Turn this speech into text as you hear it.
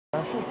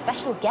A few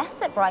special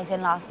guests at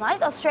Brighton last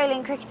night.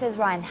 Australian cricketers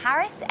Ryan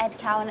Harris, Ed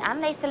Cowan and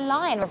Nathan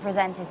Lyon were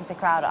presented to the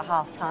crowd at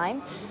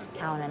half-time.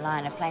 Cowan and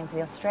Lyon are playing for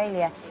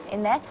Australia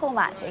in their tour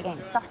match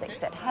against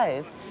Sussex at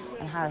Hove.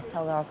 And Harris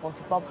told our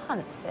reporter Bob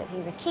Hunt that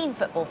he's a keen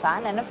football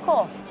fan and, of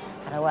course,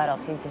 had a word or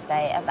two to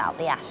say about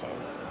the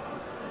Ashes.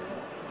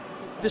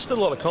 Just a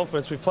lot of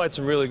confidence. We've played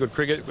some really good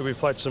cricket. We've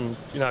played some,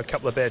 a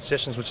couple of bad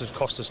sessions which have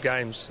cost us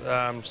games. We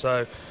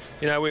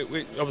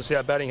obviously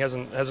our batting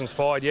hasn't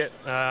fired yet.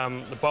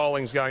 The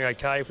bowling's going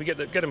okay. If we get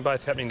them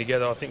both happening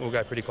together, I think we'll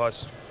go pretty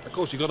close. Of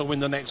course, you've got to win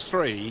the next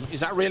three. Is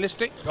that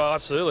realistic? Oh,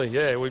 absolutely.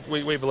 Yeah,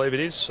 we believe it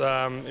is.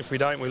 If we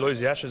don't, we lose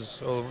the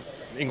Ashes, or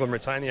England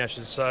retain the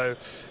Ashes. So,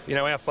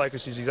 our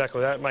focus is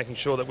exactly that, making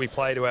sure that we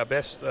play to our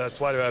best,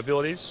 play to our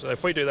abilities. So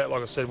if we do that,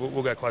 like I said,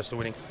 we'll go close to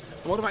winning.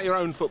 What about your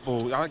own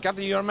football? I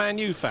gather you're a Man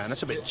U fan.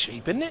 That's a bit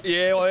cheap, isn't it?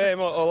 Yeah, I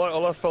am. I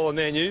love following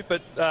Man U,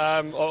 but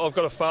I've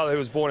got a father who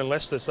was born in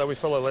Leicester, so we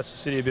follow Leicester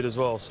City a bit as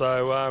well.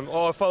 So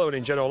I follow it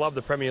in general. I love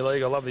the Premier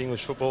League. I love the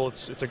English football.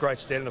 It's a great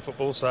standard of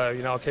football, so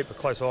I'll keep a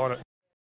close eye on it.